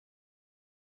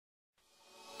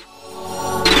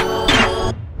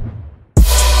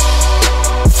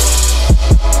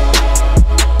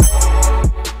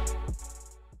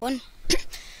going.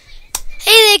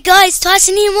 Hey there guys,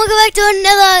 Tyson here and welcome back to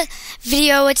another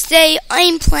video where today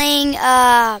I'm playing,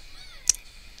 well,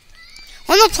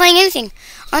 I'm not playing anything.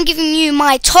 I'm giving you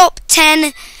my top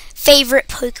 10 favorite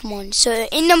Pokemon. So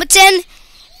in number 10,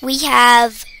 we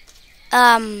have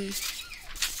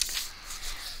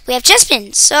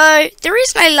Chespin. So the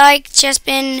reason I like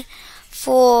Chespin,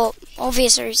 for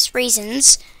obvious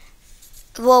reasons,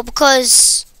 well,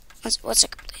 because, one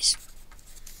second please.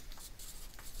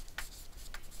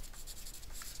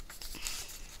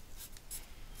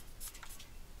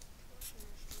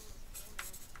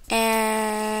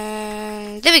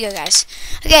 And there we go, guys.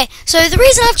 Okay, so the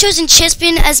reason I've chosen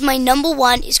Chespin as my number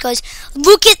 1 is because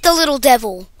look at the little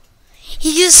devil.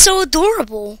 He is so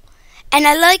adorable. And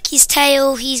I like his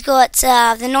tail. He's got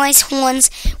the nice horns,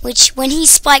 which when he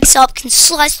spikes up can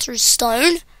slice through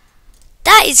stone.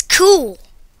 That is cool.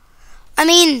 I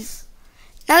mean,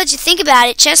 now that you think about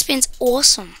it, Chespin's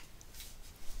awesome.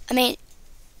 I mean,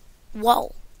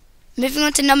 whoa. Moving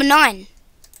on to number 9.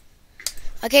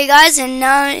 Okay, guys, and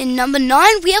now in number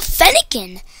 9 we have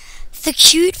Fennekin, the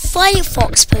cute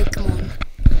Firefox Pokemon.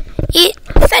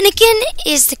 Fennekin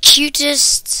is the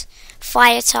cutest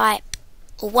fire type,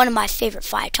 or one of my favorite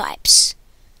fire types.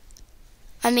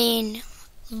 I mean,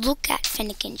 look at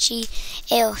Fennekin.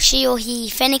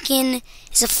 Fennekin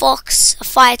is a fox, a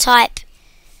fire type.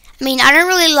 I mean, I don't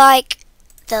really like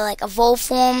the evolve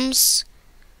forms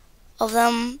of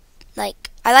them.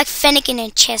 I like Fennekin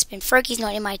and Chespin. Froakie's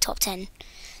not in my top 10.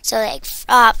 So yeah,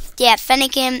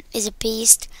 Fennekin is a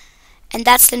beast, and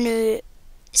that's the new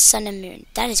Sun and Moon.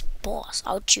 That is boss.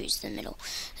 I'll choose the middle.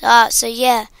 So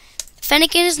yeah,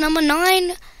 Fennekin is number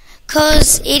 9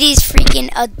 because it is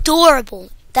freaking adorable.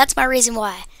 That's my reason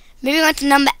why. Moving on to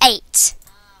number 8.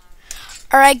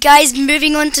 Alright guys,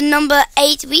 moving on to number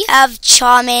 8, we have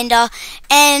Charmander.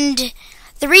 And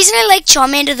the reason I like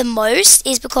Charmander the most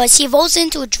is because he evolves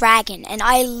into a dragon, and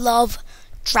I love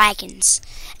dragons.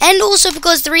 And also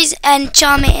because the reason, and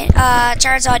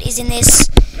Charizard is in this,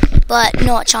 but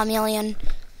not Charmeleon.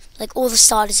 Like all the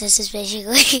starters is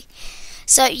basically.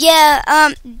 So yeah,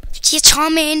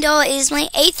 Charmander is my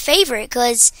 8th favorite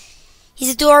because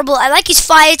he's adorable. I like his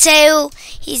fire tail,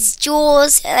 his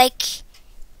jaws,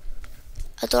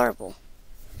 adorable.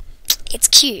 It's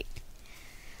cute.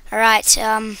 Alright,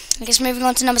 I guess moving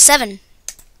on to number 7.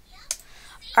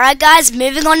 Alright guys,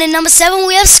 moving on to number 7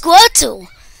 we have Squirtle.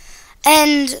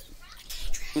 And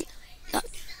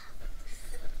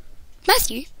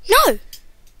Matthew, no!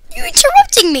 You're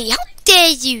interrupting me! How dare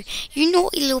you! You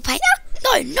naughty little pain.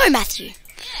 No, Matthew.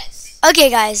 Yes. Okay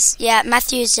guys, yeah,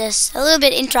 Matthew is just a little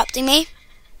bit interrupting me.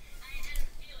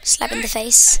 Slap in the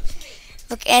face.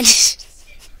 Look, and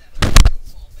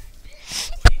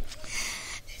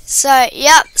so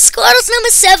yeah, Squirtle's number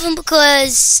 7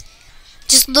 because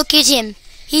just look at him.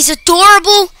 He's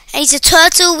adorable, and he's a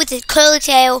turtle with a curly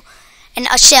tail and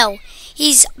a shell.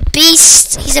 He's a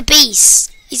beast.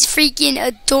 He's freaking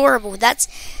adorable. That's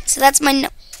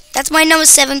my number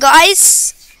 7,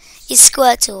 guys. Is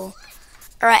Squirtle.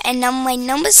 Alright, and now my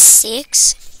number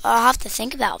 6, I'll have to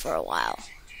think about for a while.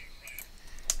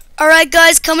 Alright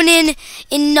guys, coming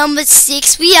in number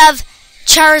 6, we have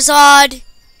Charizard.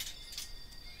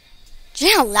 Do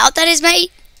you know how loud that is,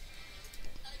 mate?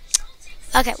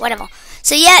 Okay, whatever.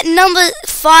 So yeah, number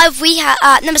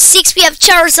 6 we have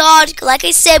Charizard. Like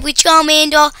I said, with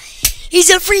Charmander, he's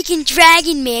a freaking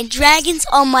dragon, man. Dragons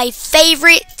are my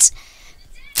favorite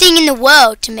thing in the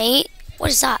world to me. What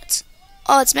is that?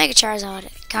 Oh, it's Mega Charizard,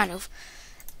 kind of.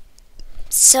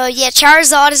 So yeah,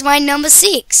 Charizard is my number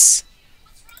 6.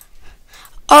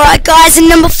 Alright guys, in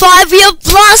number 5 we have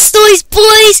Blastoise,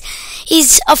 boys.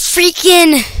 He's a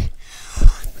freaking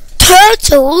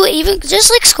turtle, even just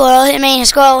like Squirtle. I mean,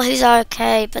 Squirtle, he's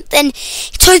okay, but then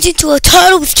he turns into a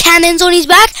turtle with cannons on his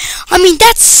back. I mean,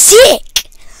 that's sick.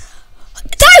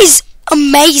 That is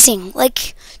amazing.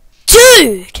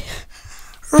 Dude,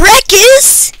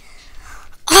 Wreckers.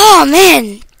 Oh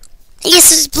man,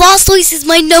 yes, Blastoise is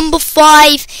my number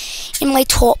 5 in my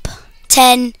top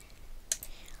 10.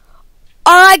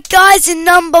 Alright guys, in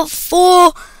number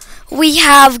 4 we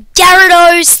have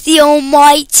Gyarados the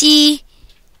Almighty.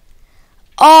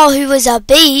 Oh, who was a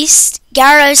beast.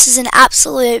 Gyarados is an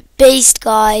absolute beast,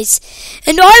 guys.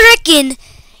 And I reckon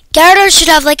Gyarados should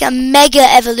have a Mega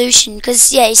Evolution.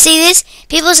 Because, yeah, you see this?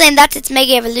 People are saying that's its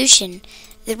Mega Evolution.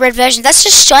 The red version. That's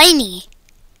just shiny.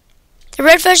 The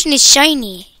red version is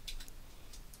shiny.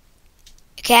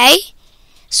 Okay?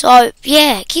 So,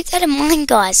 yeah, keep that in mind,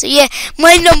 guys. So, yeah,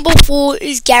 my number 4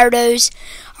 is Gyarados.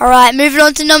 Alright, moving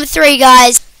on to number 3,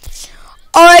 guys.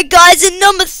 Alright guys, and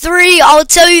number 3, I'll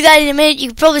tell you that in a minute, you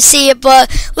can probably see it,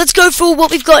 but let's go through what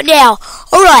we've got now.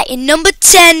 Alright, in number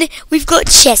 10, we've got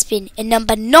Chespin. In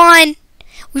number 9,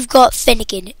 we've got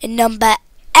Fennekin. In number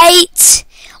 8,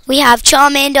 we have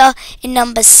Charmander. In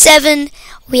number 7,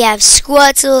 we have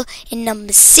Squirtle. In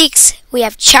number 6, we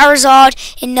have Charizard.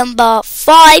 In number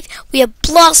 5, we have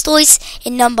Blastoise.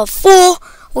 In number 4,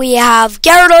 we have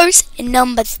Gyarados. In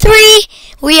number 3,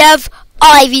 we have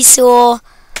Ivysaur.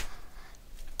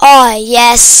 Oh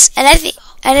yes, and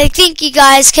I think you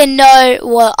guys can know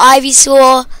what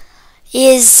Ivysaur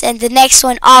is, and the next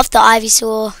one after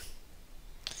Ivysaur.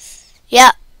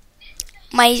 Yeah,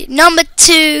 my number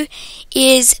 2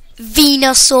 is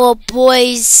Venusaur,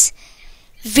 boys.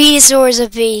 Venusaur is a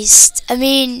beast. I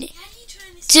mean,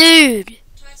 dude,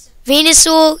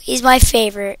 Venusaur is my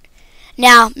favorite.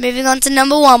 Now, moving on to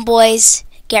number 1, boys.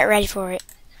 Get ready for it.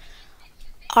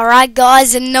 Alright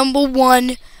guys, and number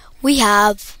 1, we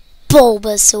have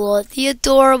Bulbasaur, the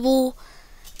adorable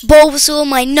Bulbasaur,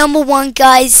 my number 1,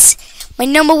 guys. My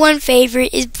number 1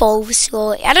 favorite is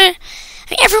Bulbasaur.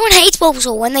 Everyone hates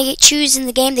Bulbasaur. When they choose in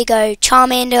the game, they go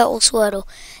Charmander or Squirtle.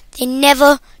 They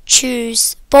never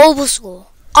choose Bulbasaur.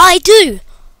 I do.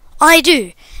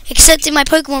 Except in my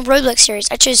Pokemon Roblox series,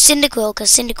 I chose Cyndaquil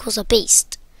because Cyndaquil's a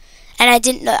beast. And I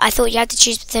didn't know. I thought you had to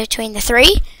choose between the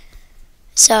 3.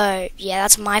 So yeah,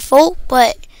 that's my fault.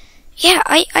 But yeah,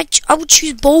 I would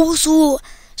choose Bulbasaur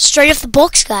straight off the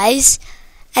box, guys.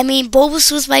 I mean,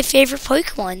 Bulbasaur's my favorite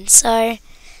Pokemon, so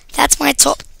that's my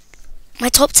top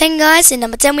 10, guys. In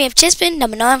number 10 we have Chespin,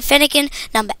 number 9 Fennekin,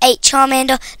 number 8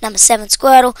 Charmander, number 7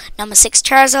 Squirtle, number 6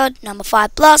 Charizard, number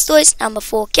 5 Blastoise, number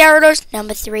 4 Gyarados,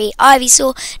 number 3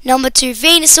 Ivysaur, number 2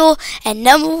 Venusaur, and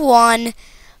number 1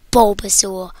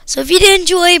 Bulbasaur. So if you did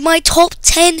enjoy my top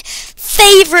 10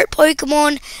 favorite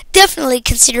Pokemon, definitely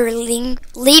consider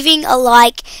leaving a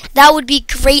like. That would be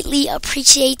greatly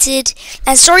appreciated.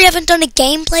 And sorry I haven't done a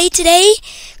gameplay today.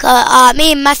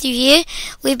 Me and Matthew here,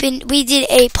 we did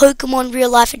a Pokemon real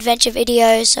life adventure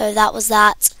video, so that was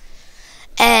that.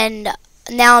 And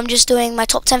now I'm just doing my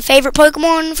top 10 favorite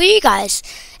Pokemon for you guys.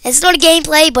 It's not a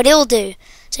gameplay, but it'll do.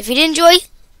 So if you did enjoy,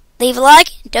 leave a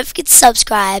like and don't forget to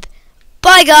subscribe.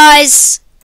 Bye guys!